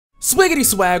Swiggity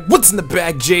swag, what's in the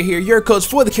bag? Jay here, your coach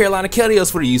for the Carolina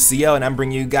Keldeos for the UCL, and I'm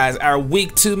bringing you guys our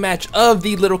week 2 match of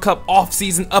the Little Cup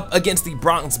offseason up against the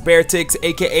Bronx Beartics,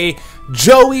 aka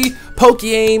Joey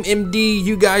Pokémon MD.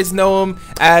 You guys know him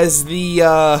as the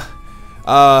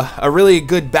a really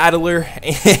good battler,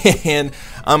 and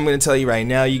I'm gonna tell you right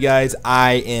now, you guys,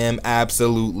 I am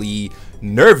absolutely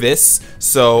nervous.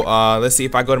 So let's see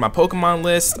if I go to my Pokemon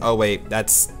list. Oh wait,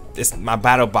 it's my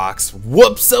battle box.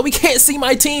 Whoops, so we can't see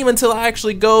my team until I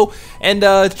actually go and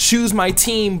choose my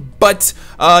team. But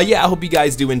yeah, I hope you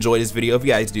guys do enjoy this video. If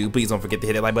you guys do, please don't forget to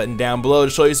hit that like button down below to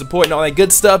show your support and all that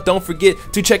good stuff. Don't forget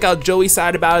to check out Joey's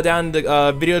side about it down in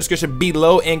the video description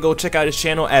below, and go check out his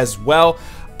channel as well.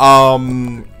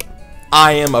 I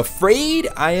am afraid.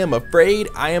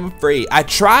 I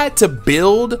tried to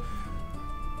build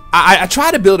I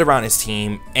tried to build around his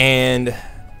team, and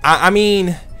I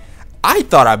mean, I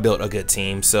thought I built a good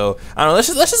team. So I don't know,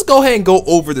 let's just go ahead and go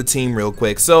over the team real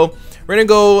quick. So we're gonna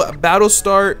go battle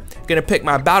start. Gonna pick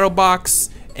my battle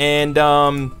box and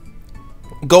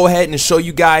go ahead and show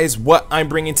you guys what I'm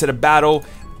bringing to the battle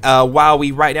while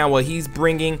we write down what he's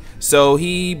bringing. So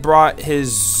he brought his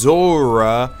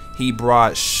Zora, he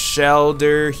brought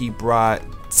Shelder, he brought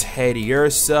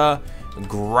Teddiursa,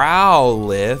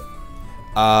 Growlithe,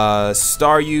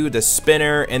 Staryu, the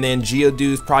spinner, and then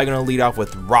Geodude's probably gonna lead off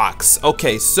with rocks.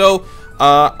 Okay, so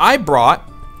I brought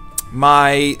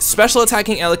my special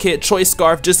attacking Elekid choice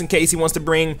scarf just in case he wants to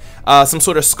bring some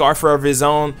sort of scarf of his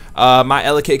own. My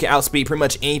Elekid can outspeed pretty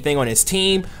much anything on his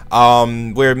team.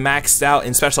 We're maxed out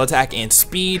in special attack and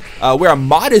speed. We're a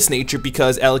modest nature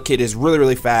because Elekid is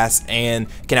really fast and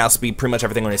can outspeed pretty much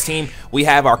everything on his team. We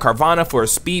have our Carvanha for a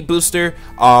speed booster.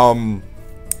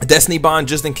 Destiny Bond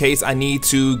just in case I need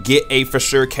to get a for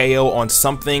sure KO on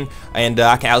something, and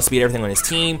I can outspeed everything on his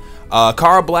team.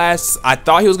 Carablast, I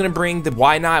thought he was gonna bring the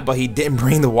Why Not, but he didn't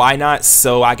bring the Why Not,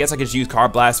 so I guess I could use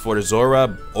Carablast for the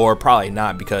Zora, or probably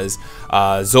not, because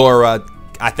Zora,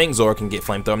 I think Zora can get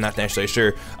flamethrower, I'm not necessarily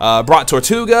sure. Brought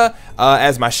Tortuga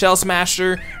as my Shell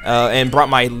Smasher, and brought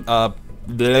my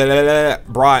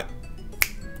brought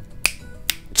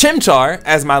Chimchar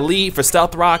as my lead for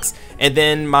Stealth Rocks, and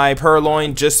then my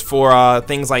Purloin just for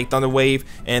things like Thunder Wave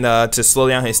and to slow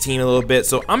down his team a little bit.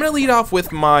 So I'm gonna lead off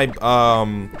with my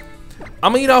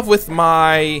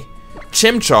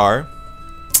Chimchar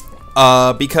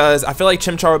because I feel like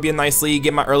Chimchar would be a nice lead.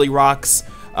 Get my early rocks.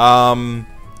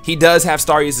 He does have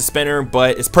Staryu as a spinner,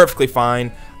 but it's perfectly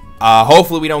fine.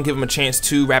 Hopefully we don't give him a chance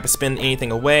to rapid spin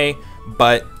anything away.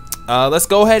 But let's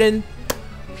go ahead and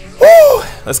go.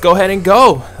 So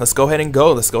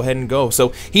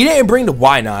he didn't bring the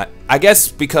Why Not, I guess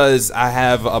because I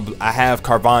have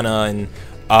Carvanha and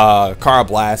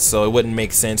Carablast, so it wouldn't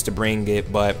make sense to bring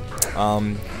it. But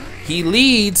he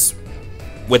leads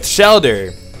with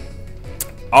Shelder.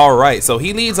 All right, so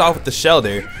he leads off with the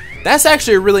Shelder. That's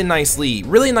actually a really nice lead.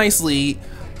 But my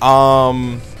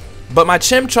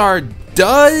Chimchar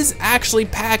does actually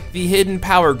pack the Hidden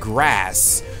Power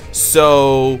Grass.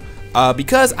 So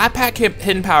because I pack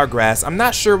Hidden Power Grass, I'm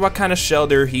not sure what kind of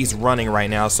Shelder he's running right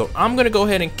now, so I'm gonna go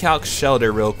ahead and calc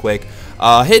Shelder real quick.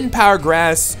 Hidden Power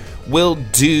Grass will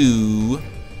do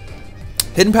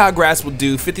 50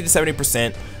 to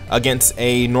 70% against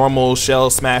a normal Shell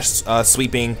Smash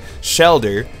sweeping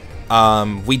Shelder.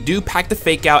 We do pack the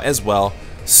Fake Out as well,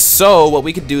 so what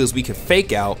we could do is we can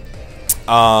Fake Out.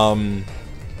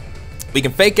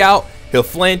 He'll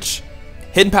flinch,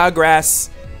 Hidden Power Grass,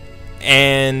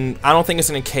 and I don't think it's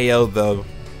gonna KO though,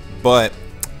 but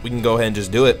we can go ahead and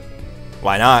just do it.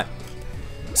 Why not?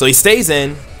 So he stays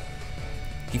in,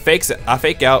 he fakes it, I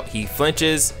Fake Out, he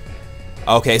flinches.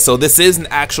 Okay, so this is an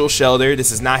actual Shelder, this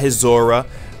is not his Zora.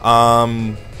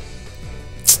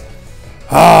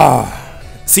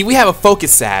 See, we have a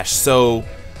Focus Sash, so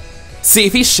see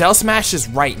if he Shell Smashes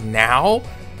right now.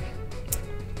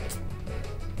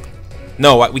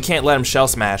 No, we can't let him Shell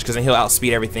Smash because then he'll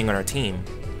outspeed everything on our team.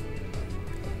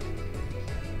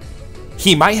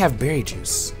 He might have Berry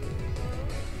Juice.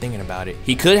 Thinking about it,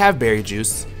 he could have Berry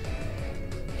Juice.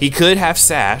 He could have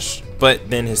Sash, but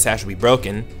then his Sash would be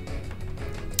broken.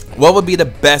 What would be the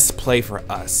best play for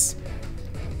us?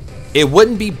 It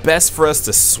wouldn't be best for us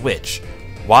to switch.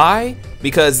 Why?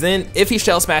 Because then if he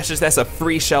Shell Smashes, that's a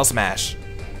free Shell Smash.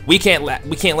 We can't let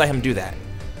him do that.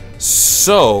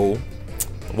 So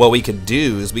what we could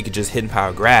do is we could just Hidden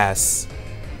Power Grass.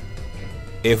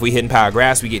 If we Hidden Power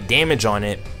Grass, we get damage on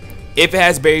it. If it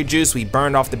has Berry Juice, we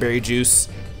burned off the Berry Juice.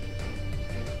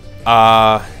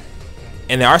 And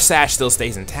then our Sash still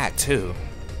stays intact too.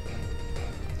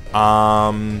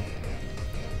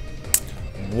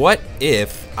 What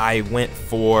if I went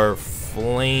for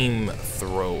Flamethrower?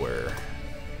 thrower.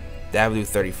 That would do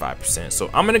 35%.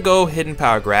 So I'm gonna go Hidden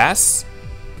Power Grass.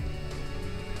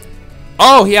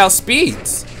 Oh, he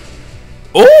outspeeds.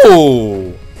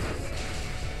 Oh!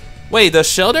 Wait, does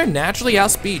Shelter naturally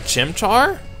outspeed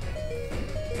Chimchar?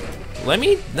 Let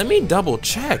me double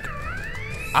check.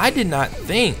 I did not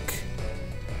think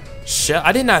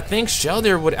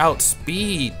Shelter would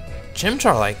outspeed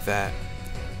Chimchar like that.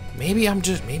 Maybe I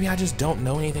just don't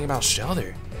know anything about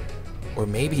Shelter. Or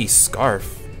maybe he's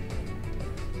Scarf.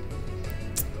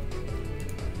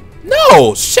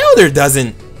 No, Shelter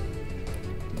doesn't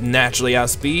naturally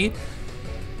outspeed.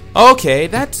 Okay,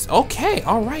 that's okay.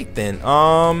 All right then.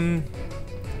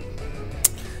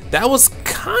 That was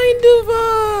kind of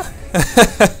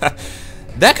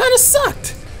that kind of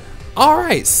sucked. All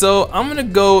right, so I'm gonna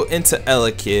go into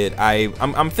Elekid.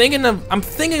 I'm thinking of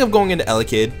going into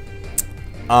Elekid.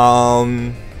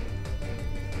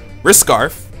 We're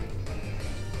Scarf.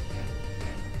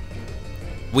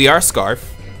 We are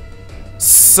Scarf.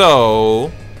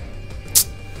 So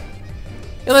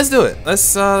yeah, let's do it.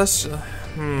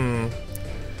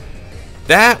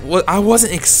 I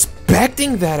wasn't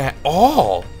expecting that at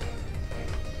all.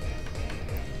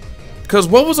 Cause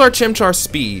what was our Chimchar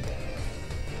speed?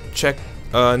 Check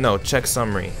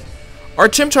summary. Our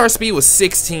Chimchar speed was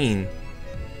 16.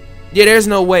 Yeah, there's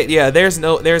no way. Yeah, there's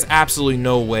absolutely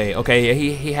no way. Okay, yeah,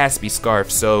 he has to be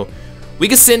Scarf. So we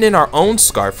can send in our own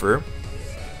Scarfer.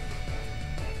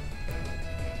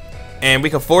 And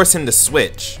we can force him to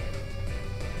switch.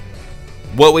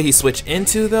 What would he switch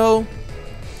into though?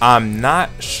 I'm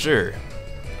not sure.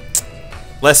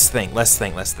 Let's think. Let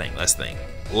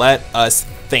us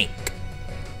think.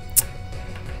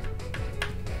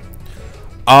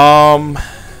 I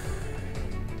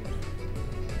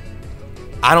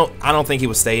don't think he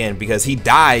would stay in because he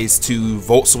dies to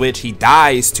Volt Switch, he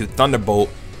dies to Thunderbolt.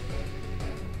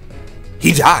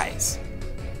 He dies.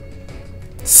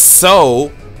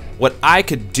 So what I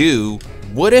could do,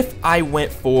 what if I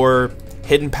went for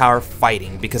Hidden Power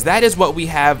Fighting? Because that is what we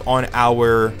have on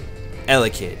our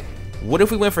Elekid. What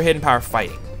if we went for Hidden Power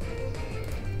Fighting?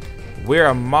 We're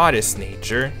a modest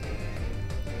nature.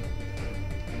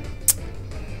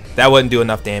 That wouldn't do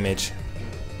enough damage.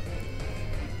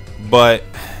 But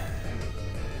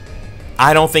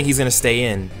I don't think he's gonna stay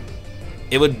in.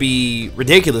 It would be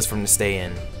ridiculous for him to stay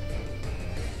in.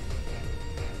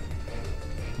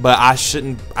 But I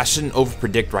shouldn't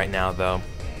overpredict right now though.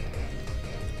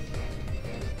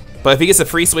 But if he gets a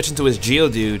free switch into his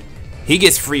Geodude, he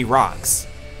gets free rocks.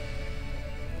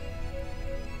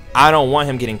 I don't want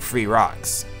him getting free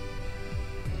rocks.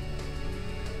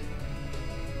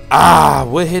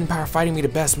 Would Hidden Power Fighting be the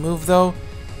best move though?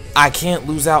 I can't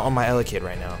lose out on my Elekid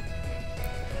right now.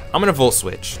 I'm gonna Volt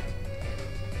Switch.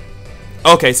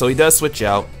 Okay, so he does switch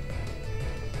out.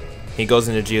 He goes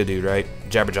into Geodude, right?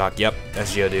 Jabberjock, yep,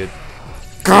 that's Geodude.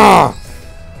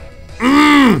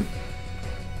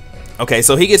 Okay,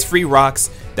 so he gets free rocks.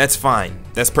 That's fine.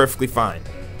 That's perfectly fine.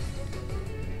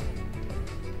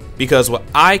 Because what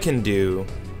I can do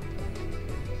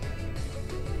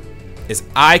is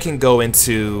I can go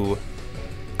into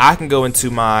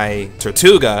my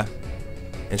Tortuga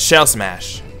and Shell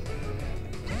Smash.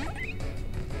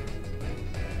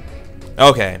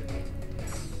 Okay.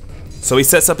 So he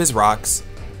sets up his rocks.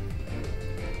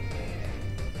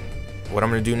 What I'm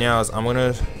gonna do now is I'm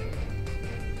gonna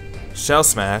Shell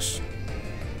Smash.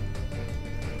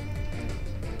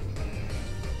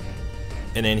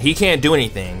 And then he can't do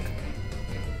anything.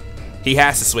 He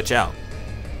has to switch out.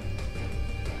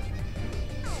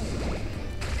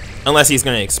 Unless he's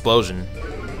gonna Explosion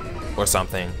or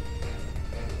something.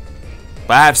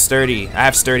 But I have Sturdy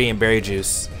and Berry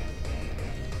Juice.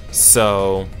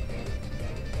 So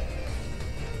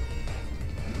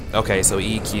okay, so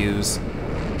EQs.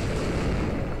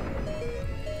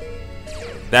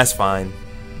 That's fine.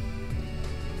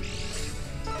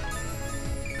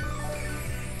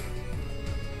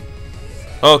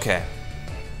 Okay.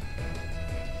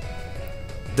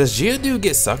 Does Geodude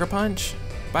get Sucker Punch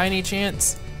by any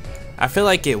chance? I feel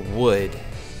like it would.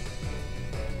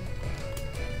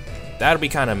 That'll be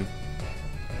kind of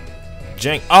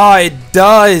jank. Oh, it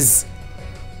does!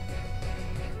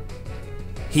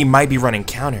 He might be running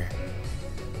counter.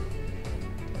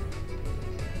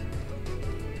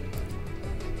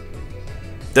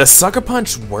 Does Sucker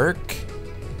Punch work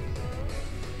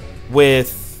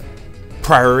with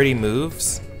priority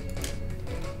moves?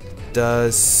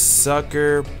 Does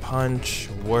Sucker Punch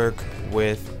work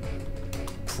with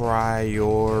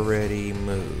priority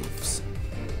moves?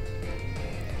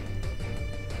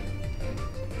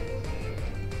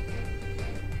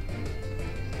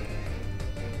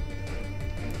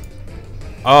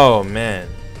 Oh man.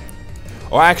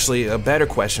 Or actually, a better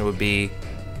question would be,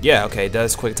 yeah, okay,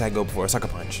 does quick attack go before a sucker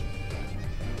punch?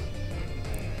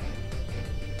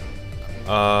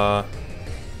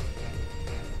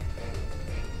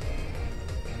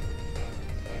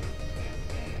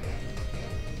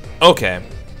 Okay.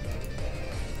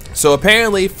 So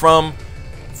apparently from,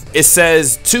 it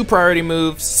says 2 priority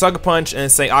moves, sucker punch,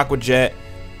 and say aqua jet.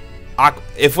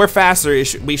 If we're faster,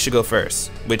 we should go first,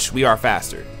 which we are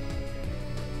faster.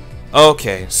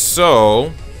 Okay,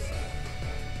 so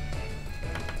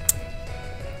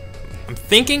I'm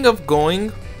thinking of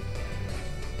going.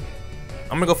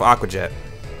 I'm gonna go for aqua jet.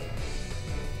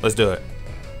 Let's do it.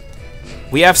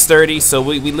 We have sturdy, so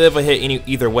we live a hit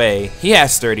either way. He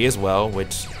has sturdy as well,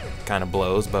 which kind of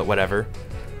blows, but whatever.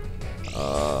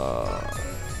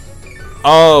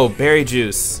 Oh, berry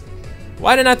juice.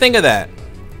 Why didn't I think of that?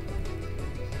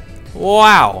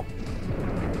 Wow.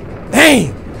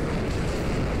 Dang.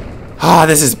 Ah,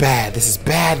 this is bad. This is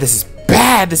bad. This is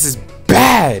bad. This is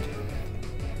bad.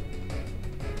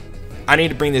 I need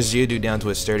to bring this Geodude down to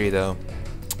its sturdy though.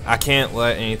 I can't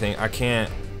let anything. I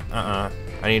can't. I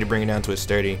need to bring it down to its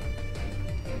sturdy.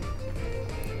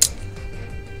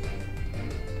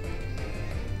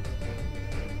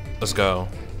 Let's go.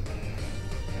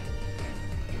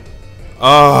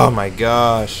 Oh my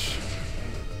gosh.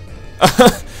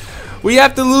 We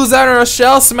have to lose out on a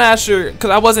Shell Smasher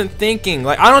because I wasn't thinking.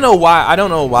 Like, I don't know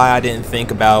why I didn't think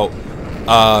about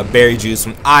berry juice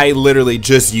when I literally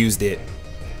just used it.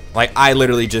 Like, I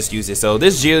literally just used it. So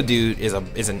this Geodude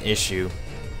is an issue.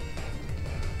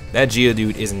 That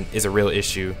Geodude is a real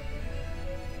issue.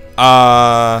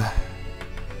 Da.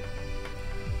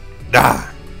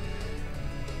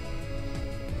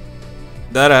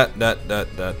 Da da da da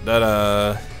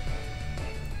da.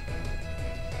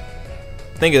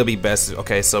 I think it'll be best.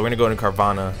 Okay, so we're gonna go into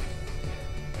Carvana.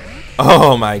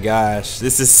 Oh my gosh,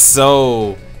 this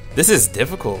is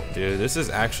difficult, dude. This is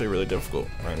actually really difficult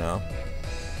right now.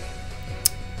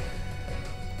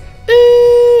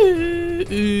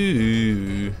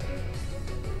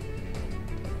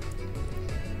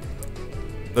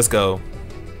 Let's go.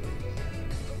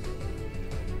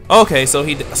 Okay, so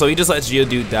he just lets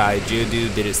Geodude die.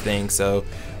 Geodude did his thing, so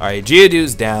alright,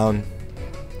 Geodude's down.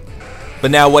 But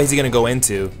now what is he gonna go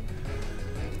into?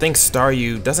 I think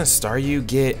Staryu, doesn't Staryu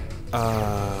get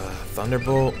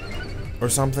Thunderbolt or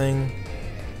something?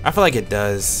 I feel like it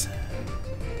does.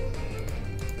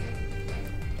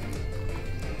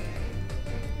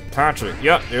 Patrick,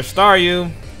 yep, there's Staryu.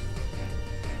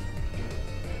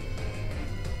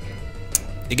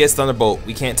 It gets Thunderbolt.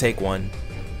 We can't take one.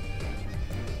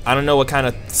 I don't know what kind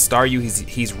of Staryu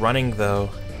he's running though.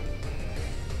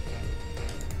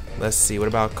 Let's see. What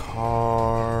about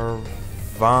Carvana?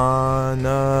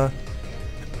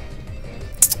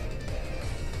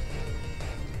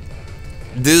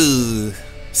 Dude.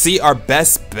 See, our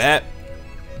best bet.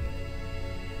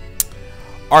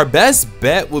 Our best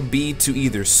bet would be to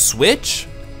either switch,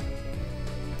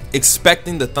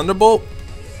 expecting the Thunderbolt.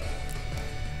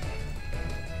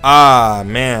 Ah,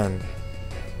 man.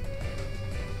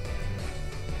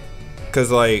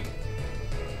 Cause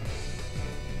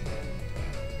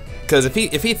if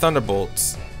he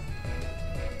Thunderbolts,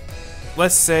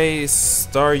 let's say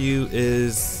Staryu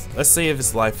is, let's say if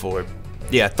it's Life Orb,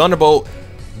 yeah, Thunderbolt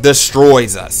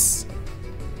destroys us.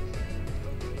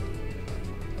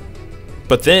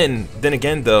 But then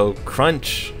again though,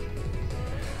 Crunch,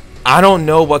 I don't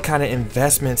know what kind of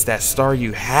investments that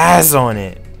Staryu has on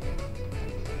it.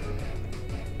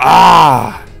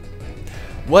 Ah,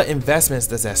 what investments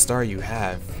does that Staryu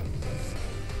have?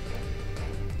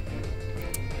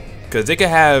 Because it could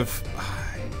have,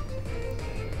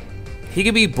 he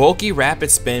could be bulky rapid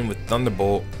spin with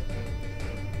Thunderbolt,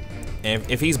 and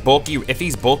if he's bulky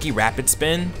rapid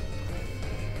spin,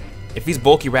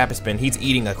 he's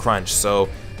eating a Crunch. So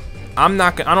I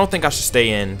don't think I should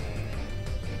stay in.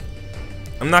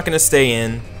 I'm not gonna stay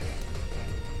in.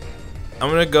 I'm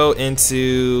gonna go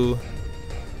into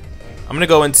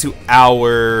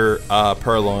our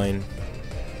Purloin.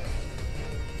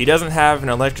 He doesn't have an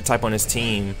electric type on his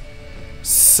team,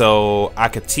 so I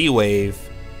could T-Wave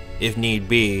if need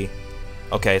be.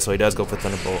 Okay, so he does go for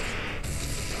Thunderbolt.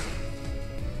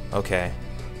 Okay.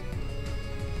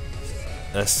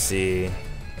 Let's see.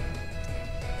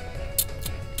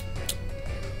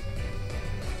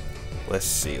 Let's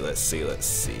see. What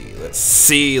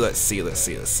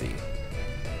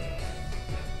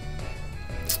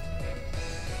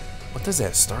does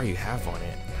that Staryu have on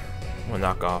it? I'm gonna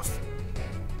knock off.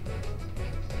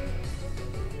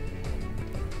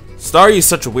 Staryu is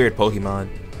such a weird Pokemon.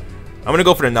 I'm gonna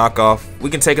go for the knockoff. We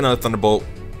can take another Thunderbolt.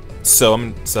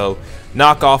 So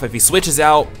knock off. If he switches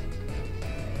out,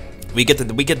 we get to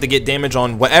get damage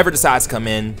on whatever decides to come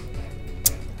in.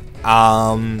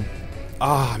 Oh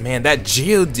man, that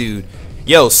Geodude.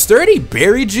 Yo, sturdy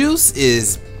berry juice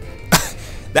is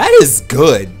that is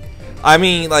good. I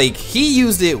mean, like, he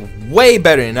used it way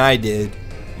better than I did,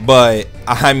 but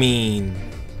I mean,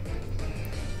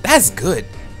 that's good.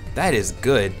 That is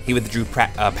good. He withdrew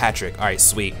Patrick. All right,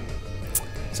 sweet.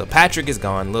 So Patrick is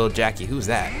gone. Little Jackie, who's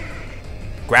that?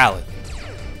 Growlithe.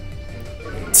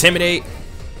 Intimidate.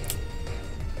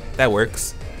 That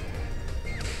works.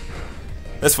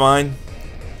 That's fine.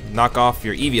 Knock off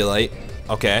your Eviolite.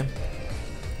 Okay.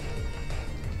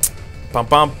 Bum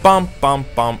bum bum bum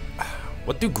bum.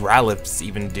 What do Growlithes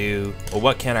even do? Or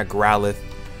what can a Growlithe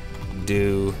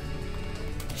do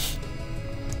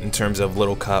in terms of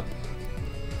Little Cup?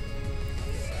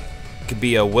 Could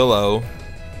be a Willow.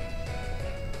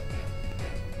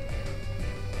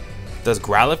 Does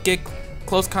Growlithe get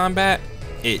close combat?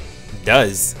 It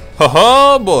does.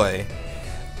 Oh boy.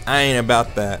 I ain't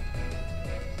about that.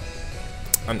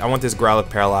 I want this Growlithe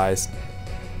paralyzed.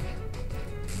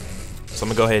 So I'm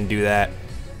gonna go ahead and do that.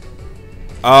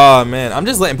 Oh man, I'm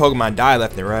just letting Pokemon die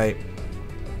left and right.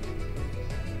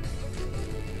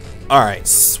 Alright,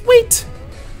 sweet.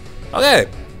 Okay.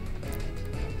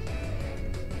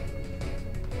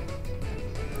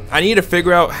 I need to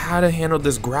figure out how to handle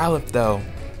this Growlithe though.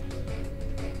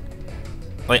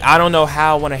 Like, I don't know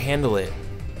how I want to handle it.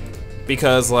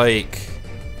 Because, like,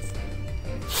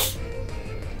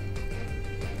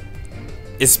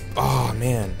 it's, oh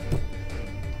man.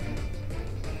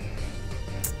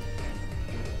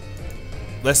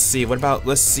 Let's see,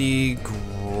 let's see,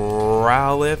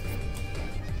 Growlithe.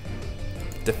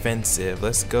 Defensive,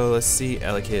 let's see,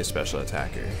 Elekid special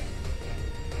attacker.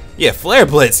 Yeah, Flare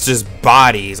Blitz just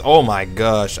bodies. Oh my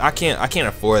gosh, I can't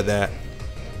afford that.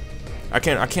 I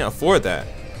can't afford that.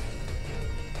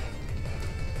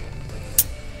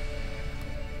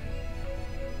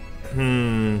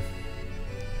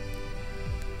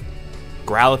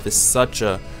 Growlithe is such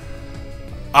a...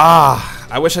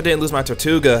 I wish I didn't lose my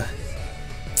Tortuga.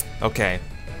 Okay.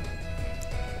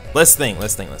 Let's think.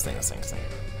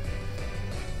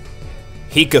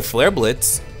 He could Flare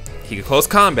Blitz. He could close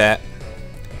combat.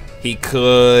 He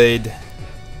could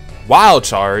Wild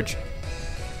Charge.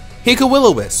 He could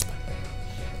Will-O-Wisp.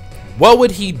 What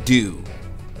would he do?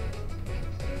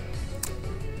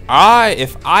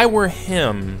 If I were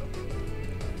him,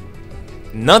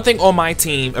 nothing on my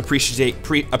team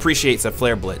appreciates a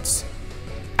Flare Blitz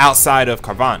outside of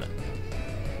Carvanha.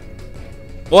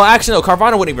 Well, actually, no,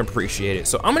 Carvanha wouldn't even appreciate it.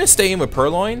 So I'm gonna stay in with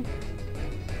Purloin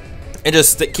and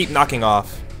just keep knocking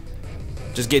off.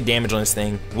 Just get damage on this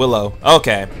thing. Willow.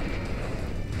 Okay.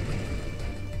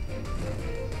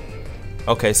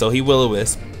 Okay, so he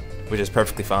Will-O-Wisp, which is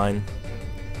perfectly fine.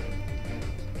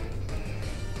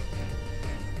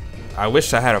 I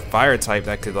wish I had a fire type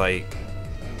that could, like,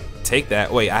 take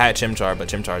that. Wait, I had Chimchar, but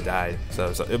Chimchar died.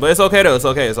 But it's okay though. It's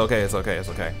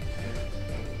okay.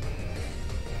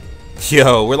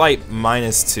 Yo, we're like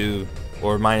 -2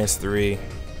 or -3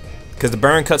 because the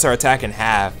burn cuts our attack in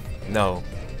half. No,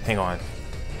 hang on.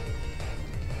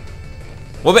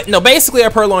 Well, no, basically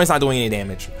our Purloin's not doing any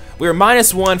damage. We were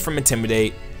 -1 from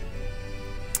Intimidate,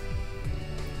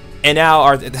 and now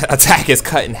our attack is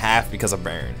cut in half because of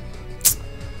burn.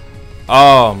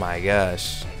 Oh my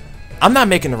gosh, I'm not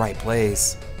making the right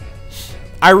plays.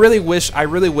 I really wish I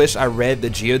read the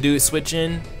Geodude switch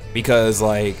in, because,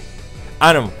 like,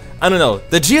 I don't know.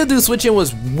 The Geodude switch in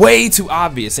was way too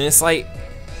obvious, and it's like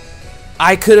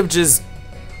I could have just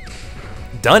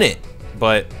done it,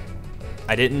 but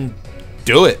I didn't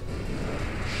do it.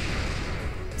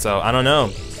 So I don't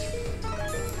know.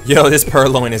 Yo, this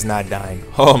Purloin is not dying.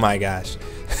 Oh my gosh.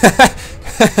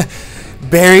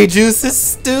 Berry juice is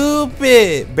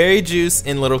stupid. Berry juice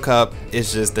in Little Cup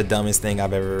is just the dumbest thing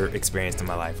I've ever experienced in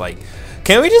my life. Like,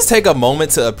 can we just take a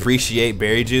moment to appreciate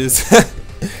berry juice?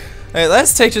 Hey,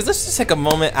 let's just take a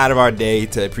moment out of our day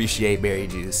to appreciate berry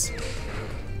juice.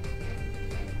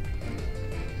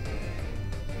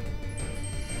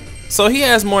 So he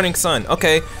has Morning Sun.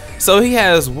 Okay, so he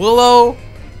has Willow,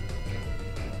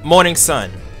 Morning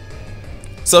Sun.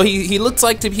 So he looks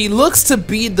to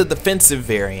be the defensive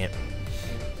variant,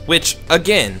 which,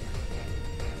 again,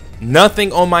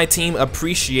 nothing on my team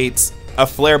appreciates a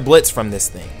Flare Blitz from this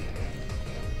thing.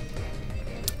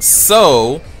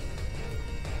 So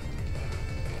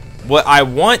what I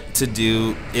want to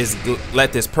do is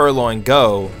let this Purloin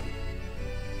go.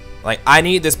 Like, I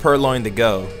need this Purloin to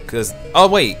go, because, oh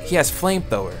wait, he has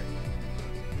Flamethrower.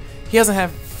 He doesn't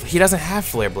have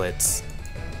Flare Blitz.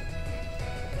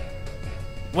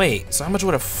 Wait, so how much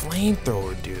would a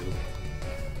flamethrower do?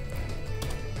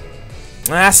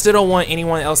 I still don't want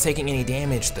anyone else taking any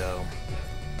damage though.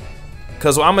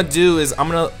 Cause what I'm gonna do is I'm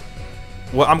gonna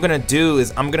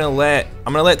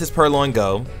let this Purloin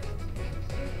go.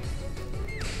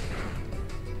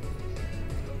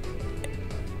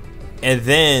 And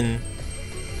then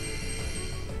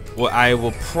what I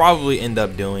will probably end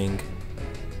up doing,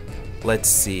 let's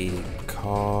see,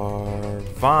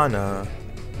 Carvana.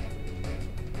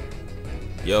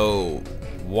 Yo,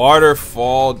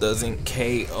 Waterfall doesn't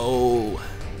KO.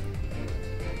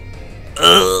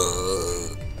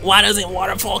 Ugh. Why doesn't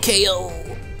Waterfall KO?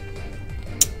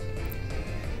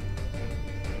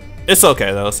 It's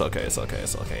okay though, it's okay.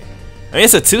 I mean,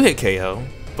 it's a 2-hit KO,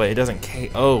 but it doesn't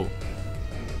KO.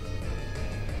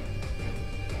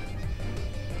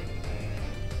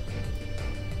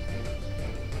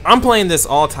 I'm playing this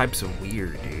all types of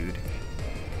weird, dude.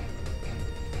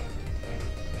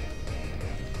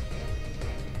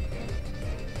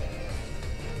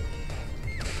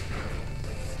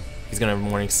 He's gonna have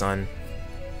Morning Sun.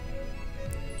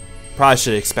 Probably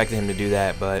should have expected him to do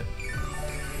that, but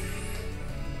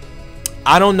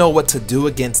I don't know what to do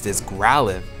against this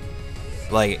Growlithe.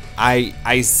 Like, I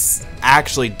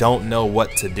actually don't know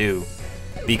what to do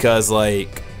because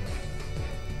like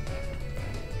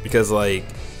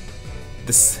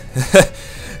this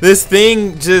this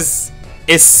thing just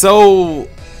is so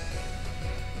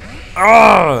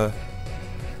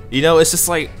you know, it's just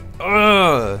like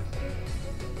I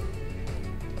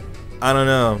don't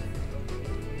know.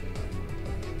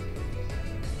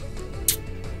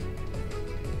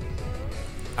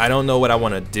 I don't know what I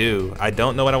want to do. I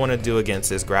don't know what I want to do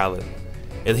against this Growlithe.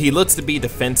 He looks to be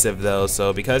defensive though,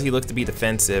 so because he looks to be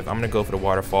defensive, I'm gonna go for the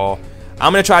Waterfall.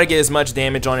 I'm gonna try to get as much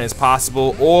damage on it as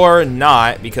possible, or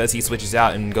not, because he switches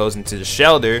out and goes into the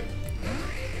Shelter,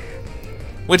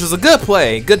 which was a good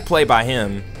play by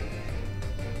him.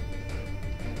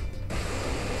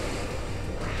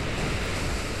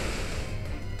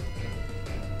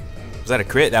 Was that a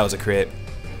crit? That was a crit.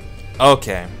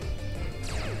 Okay.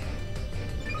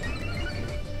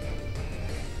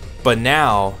 But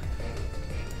now,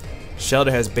 Shelter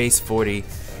has base 40.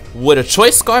 Would a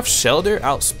Choice Scarf Shelter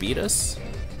outspeed us?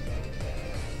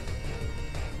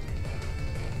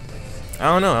 I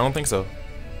don't know. I don't think so.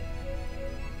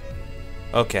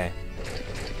 Okay.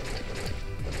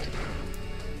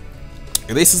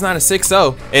 At least it's not a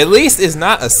 6-0. At least it's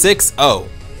not a 6-0.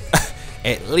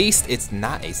 At least it's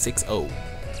not a 6-0.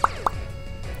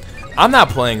 I'm not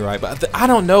playing right, but I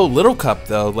don't know Little Cup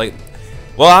though. Like,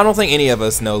 well, I don't think any of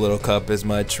us know Little Cup as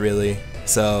much, really.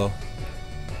 So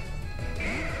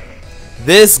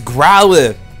this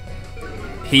Growlithe,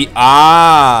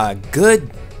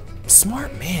 good,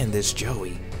 smart man, this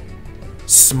Joey.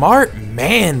 Smart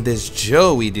man, this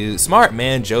Joey, dude. Smart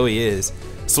man, Joey is.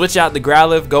 Switch out the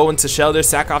Growlithe, go into Shelter,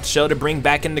 sack off the Shelter, bring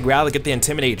back in the Growlithe, get the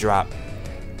Intimidate drop.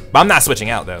 But I'm not switching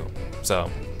out though,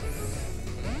 so.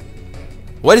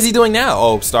 What is he doing now?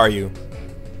 Oh, Staryu.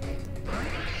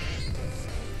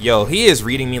 Yo, he is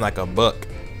reading me like a book.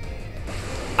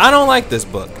 I don't like this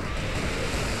book.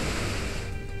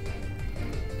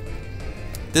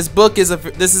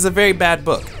 This is a very bad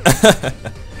book.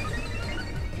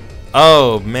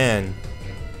 Oh man,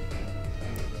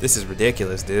 this is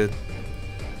ridiculous, dude.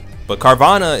 But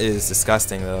Carvana is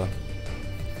disgusting though.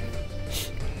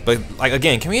 But like,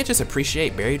 again, can we just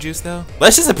appreciate Berry Juice though?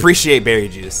 Let's just appreciate Berry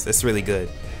Juice. That's really good.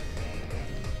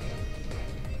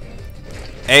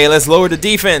 Hey, let's lower the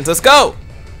defense. Let's go.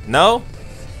 No?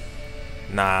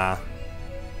 Nah.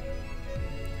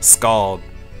 Scald.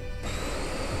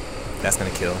 That's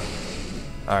gonna kill.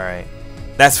 Alright.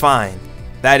 That's fine.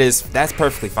 That's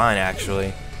perfectly fine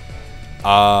actually.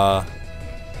 That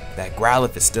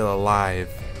Growlithe is still alive.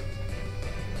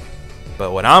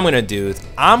 But what I'm gonna do is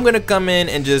I'm gonna come in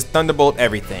and just Thunderbolt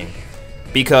everything.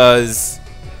 Because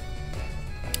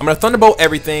I'm gonna Thunderbolt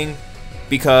everything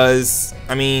because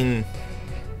I mean,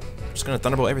 I'm just gonna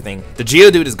Thunderbolt everything. The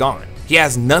Geodude is gone. He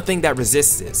has nothing that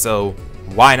resists it, so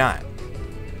why not?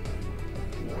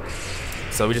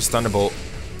 So we just Thunderbolt.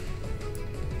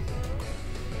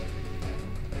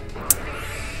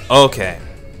 Okay.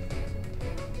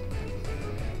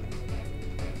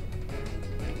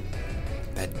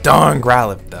 That darn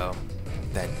Growlithe though.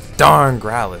 That darn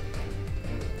Growlithe.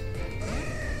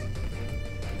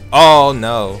 Oh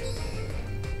no.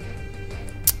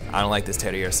 I don't like this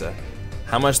Teddiursa.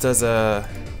 How much does a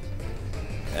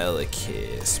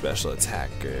Elekid special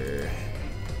attacker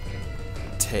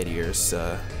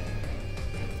Teddiursa?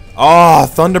 Oh,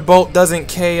 Thunderbolt doesn't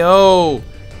KO.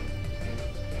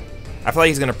 I feel like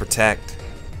he's gonna protect.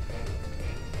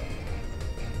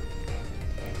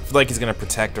 feel like he's gonna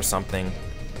protect or something.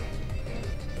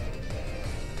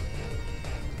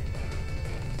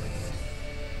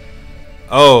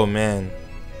 Oh man.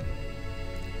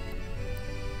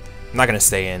 I'm not gonna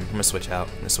stay in. I'm gonna switch out.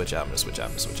 I'm gonna switch out. I'm gonna switch out.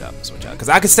 I'm gonna switch out. I'm gonna switch out. Because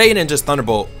I could stay in and just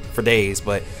Thunderbolt for days,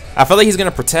 but I feel like he's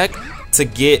gonna protect to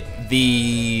get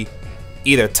the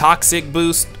either Toxic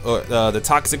boost or the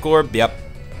Toxic Orb. Yep.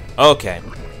 Okay.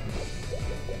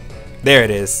 There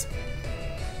it is.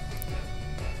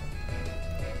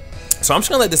 So I'm just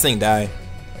gonna let this thing die.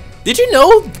 Did you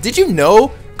know? Did you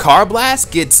know Car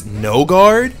Blast gets no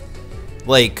guard?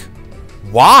 Like,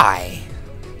 why?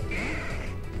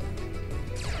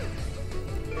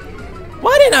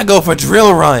 Why didn't I go for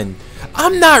Drill Run?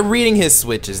 I'm not reading his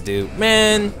switches, dude.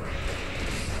 Man.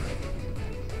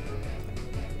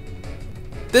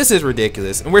 This is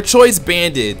ridiculous. And we're choice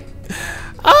banded.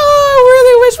 Oh, I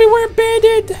really wish we weren't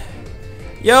banded.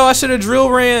 Yo, I should have drill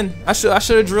ran. I should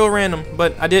have drill ran him,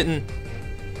 but I didn't.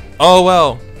 Oh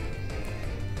well.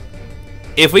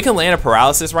 If we can land a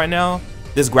paralysis right now,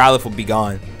 this Growlithe will be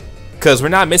gone. Cause we're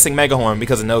not missing Mega Horn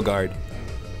because of no guard.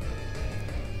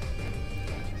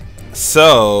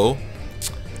 So,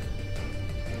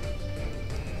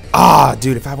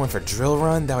 dude, if I went for Drill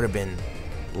Run, that would have been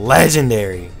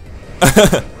legendary.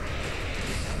 That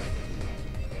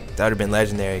would have been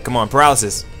legendary. Come on,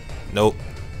 paralysis. Nope.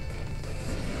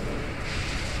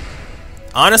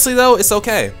 Honestly, though, it's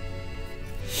okay.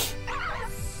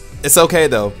 It's okay,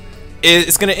 though.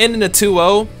 It's gonna end in a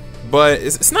 2-0, but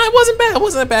it's not. It wasn't bad. It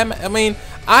wasn't a bad. I mean,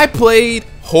 I played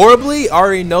horribly. I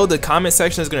already know the comment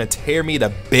section is gonna tear me to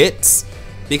bits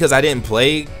because I didn't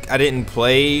play. I didn't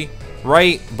play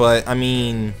right, but I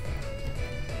mean,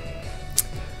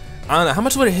 I don't know. How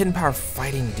much would a hidden power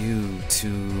fighting do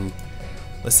to?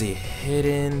 Let's see,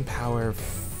 hidden power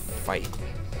fight.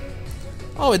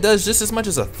 Oh, it does just as much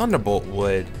as a Thunderbolt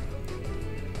would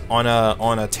on a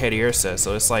Teddiursa,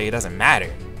 so it's like it doesn't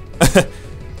matter.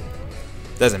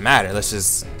 Doesn't matter. Let's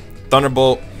just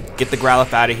Thunderbolt, get the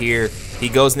Growlithe out of here. He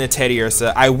goes into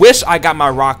Teddiursa. I wish I got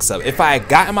my rocks up. If I had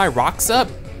gotten my rocks up,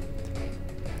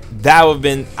 that would have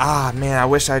been man, I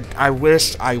wish I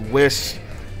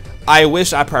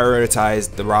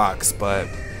prioritized the rocks, but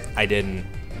I didn't.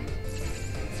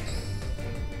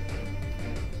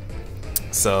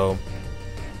 So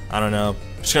I don't know.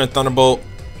 I'm just gonna Thunderbolt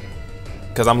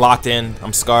because I'm locked in.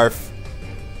 I'm Scarf.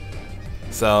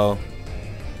 So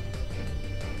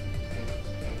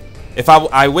if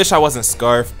I wish I wasn't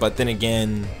Scarf, but then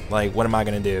again, like, what am I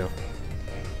gonna do?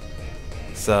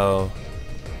 So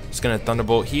just gonna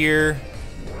Thunderbolt here.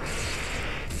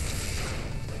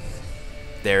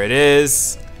 There it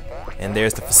is, and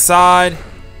there's the Facade,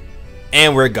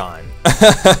 and we're gone.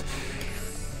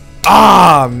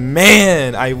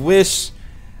 Man, I wish.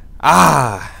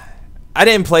 I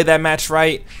didn't play that match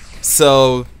right,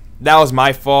 so that was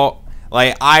my fault.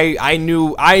 Like, I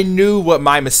knew what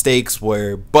my mistakes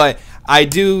were, but I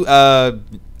do. I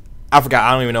forgot.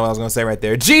 I don't even know what I was gonna say right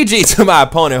there. GG to my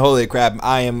opponent. Holy crap!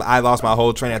 I lost my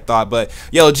whole train of thought. But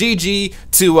yo, GG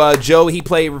to Joe. He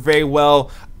played very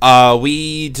well.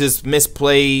 We just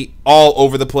misplayed all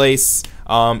over the place.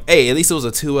 Hey, at least it was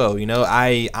a 2-0, you know.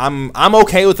 I'm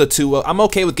okay with a 2-0. I'm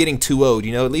okay with getting 2-0'd,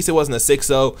 you know. At least it wasn't a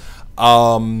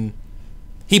 6-0.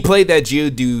 He played that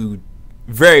Geodude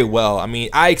very well. I mean,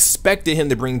 I expected him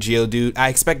to bring Geodude. I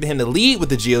expected him to lead with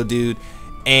the Geodude,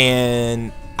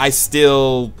 and I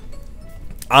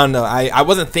don't know. I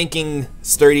wasn't thinking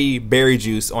sturdy berry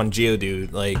juice on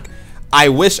Geodude. Like, I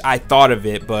wish I thought of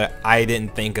it, but I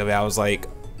didn't think of it. I was like,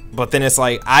 but then it's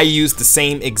like I used the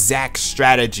same exact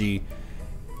strategy.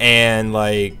 And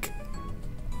like,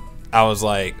 I was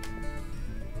like,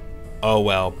 oh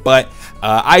well. But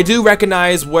I do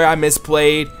recognize where I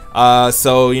misplayed.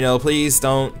 So, you know, please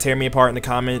don't tear me apart in the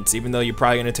comments, even though you're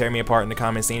probably going to tear me apart in the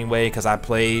comments anyway, because I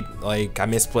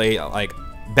misplayed like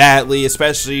badly,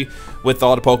 especially with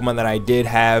all the Pokemon that I did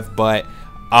have. But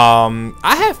I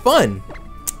had fun.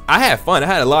 I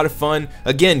had a lot of fun.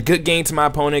 Again, good game to my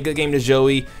opponent, good game to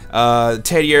Joey.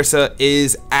 Teddiursa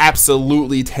is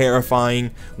absolutely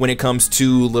terrifying when it comes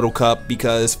to Little Cup,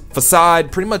 because Facade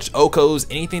pretty much OHKOs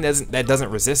anything that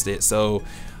doesn't resist it. So,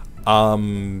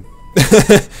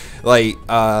 like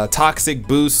Toxic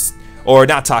Boost, or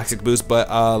not Toxic Boost, but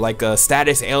like a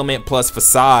Status Ailment plus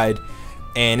Facade,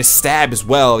 and a Stab as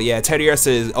well. Yeah, Teddiursa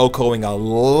is OHKOing a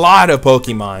lot of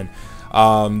Pokemon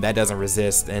that doesn't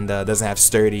resist and doesn't have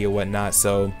Sturdy or whatnot.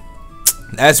 So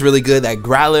that's really good. That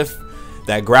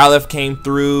Growlithe came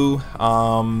through.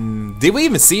 Did we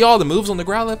even see all the moves on the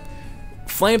Growlithe?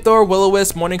 Flamethrower,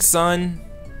 Will-O-Wisp, Morning Sun.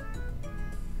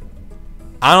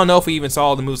 I don't know if we even saw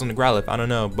all the moves on the Growlithe. I don't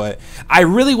know, but I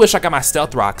really wish I got my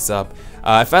Stealth Rocks up.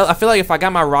 I feel like if I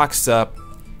got my Rocks up,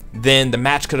 then the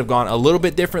match could have gone a little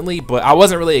bit differently, but I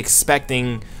wasn't really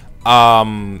expecting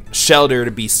Shelter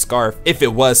to be Scarf, if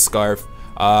it was Scarf.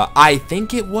 I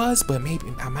think it was, but maybe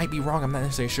I might be wrong. I'm not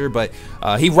necessarily sure, but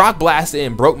he Rock Blasted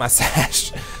and broke my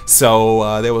Sash.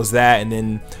 So there was that, and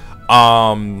then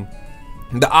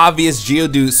the obvious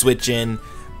Geodude switch in.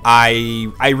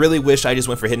 I really wish I just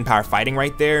went for Hidden Power Fighting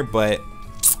right there, but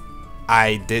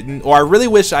I didn't. Or I really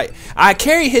wish I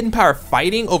carry Hidden Power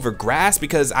Fighting over Grass,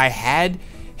 because I had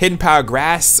Hidden Power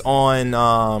Grass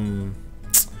on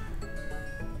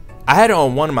I had it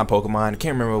on one of my Pokemon. I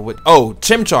can't remember what. Oh,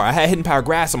 Chimchar. I had Hidden Power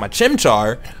Grass on my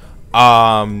Chimchar.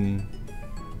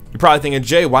 You're probably thinking,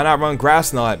 Jay, why not run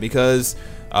Grass Knot? Because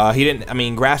he didn't. I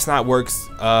mean, Grass Knot works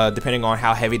depending on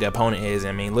how heavy the opponent is.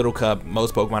 I mean, Little Cup,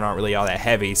 most Pokemon aren't really all that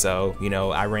heavy, so you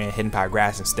know, I ran Hidden Power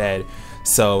Grass instead.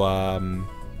 So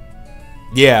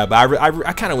yeah, but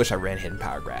I kind of wish I ran Hidden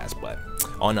Power Grass, but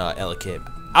on Elekid.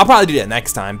 I'll probably do that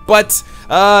next time. But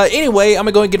anyway, I'm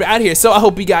gonna go and get out of here. So I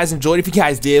hope you guys enjoyed. If you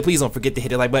guys did, please don't forget to hit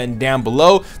the like button down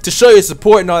below to show your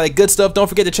support and all that good stuff. Don't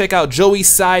forget to check out Joey's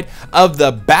side of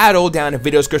the battle down in the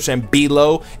video description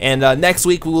below. And next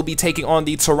week we will be taking on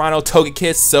the Toronto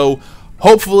Togekiss. So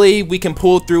hopefully we can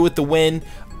pull through with the win.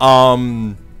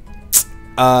 Yeah,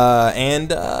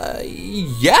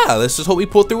 let's just hope we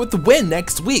pull through with the win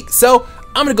next week. So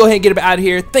I'm gonna go ahead and get out of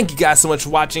here. Thank you guys so much for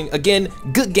watching. Again,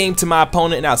 good game to my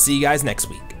opponent, and I'll see you guys next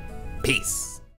week. Peace.